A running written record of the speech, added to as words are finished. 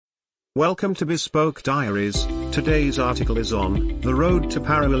Welcome to Bespoke Diaries. Today's article is on The Road to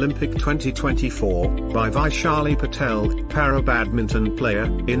Paralympic 2024 by Vaishali Patel, para-badminton player,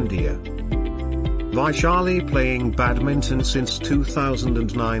 India. Vaishali playing badminton since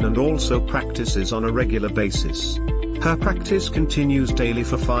 2009 and also practices on a regular basis. Her practice continues daily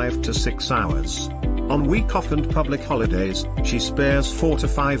for 5 to 6 hours. On week off and public holidays, she spares 4 to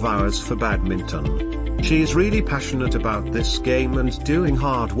 5 hours for badminton. She is really passionate about this game and doing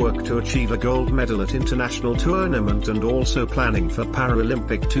hard work to achieve a gold medal at international tournament and also planning for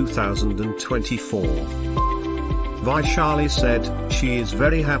Paralympic 2024. Vaishali said, she is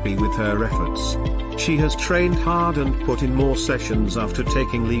very happy with her efforts. She has trained hard and put in more sessions after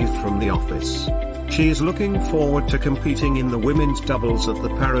taking leave from the office. She is looking forward to competing in the women's doubles at the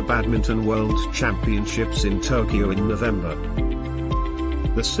Para-Badminton World Championships in Tokyo in November.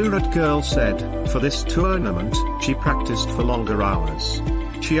 The Surat girl said, for this tournament, she practiced for longer hours.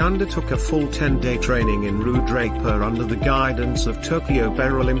 She undertook a full 10-day training in Rudrapur under the guidance of Tokyo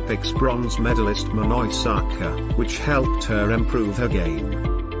Paralympics bronze medalist Manoy Sarkar, which helped her improve her game.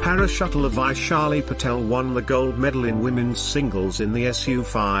 Para-shuttler Vaishali Patel won the gold medal in women's singles in the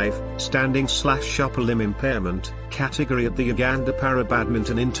SU5, standing/upper limb impairment, category at the Uganda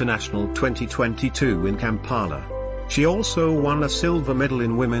Para-Badminton International 2022 in Kampala. She also won a silver medal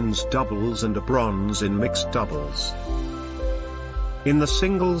in women's doubles and a bronze in mixed doubles. In the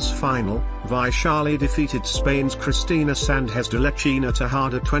singles final, Vaishali defeated Spain's Cristina Sanhez de Lechina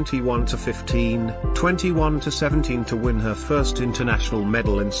Tejada 21-15, 21-17 to win her first international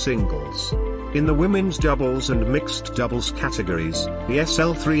medal in singles. In the women's doubles and mixed doubles categories, the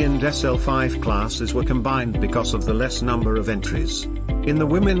SL3 and SL5 classes were combined because of the less number of entries. In the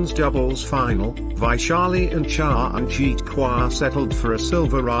women's doubles final, Vaishali and Charanjit Kaur settled for a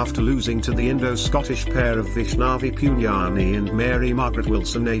silver after losing to the Indo-Scottish pair of Vaishnavi Punyani and Mary Margaret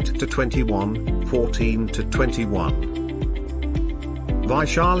Wilson 8-21, 14-21.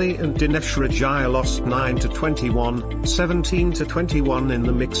 Vaishali and Dinesh Rajaya lost 9-21, 17-21 in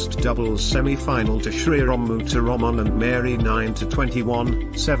the mixed doubles semi-final to Sriram Muthuraman and Mary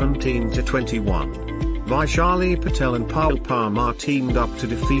 9-21, 17-21. Vaishali Patel and Payal Parmar teamed up to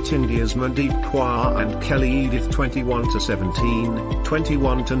defeat India's Mandeep Kaur and Kelly Edith 21-17,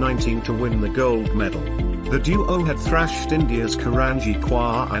 21-19 to win the gold medal. The duo had thrashed India's Karanji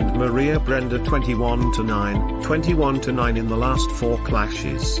Kaur and Maria Brenda 21-9, 21-9 in the last 4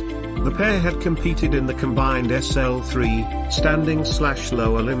 clashes. The pair had competed in the combined SL3,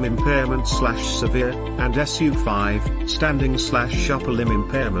 standing/lower limb impairment/severe, and SU5, standing/upper limb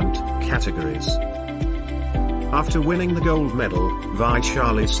impairment, categories. After winning the gold medal,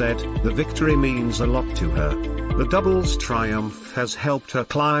 Vaishali said, the victory means a lot to her. The doubles triumph has helped her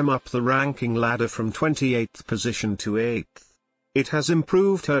climb up the ranking ladder from 28th position to 8th. It has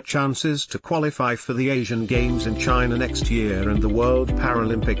improved her chances to qualify for the Asian Games in China next year and the World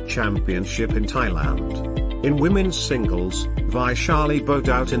Paralympic Championship in Thailand. In women's singles, Vaishali bowed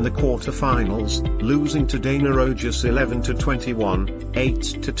out in the quarter-finals, losing to Dana Rojas 11-21,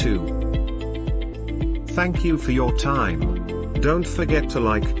 8-2. Thank you for your time. Don't forget to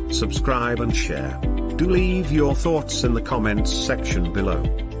like, subscribe and share. Do leave your thoughts in the comments section below.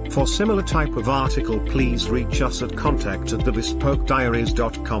 For similar type of article please reach us at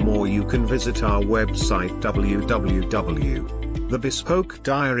contact@thebespokediaries.com or you can visit our website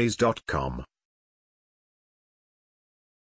www.thebespokediaries.com.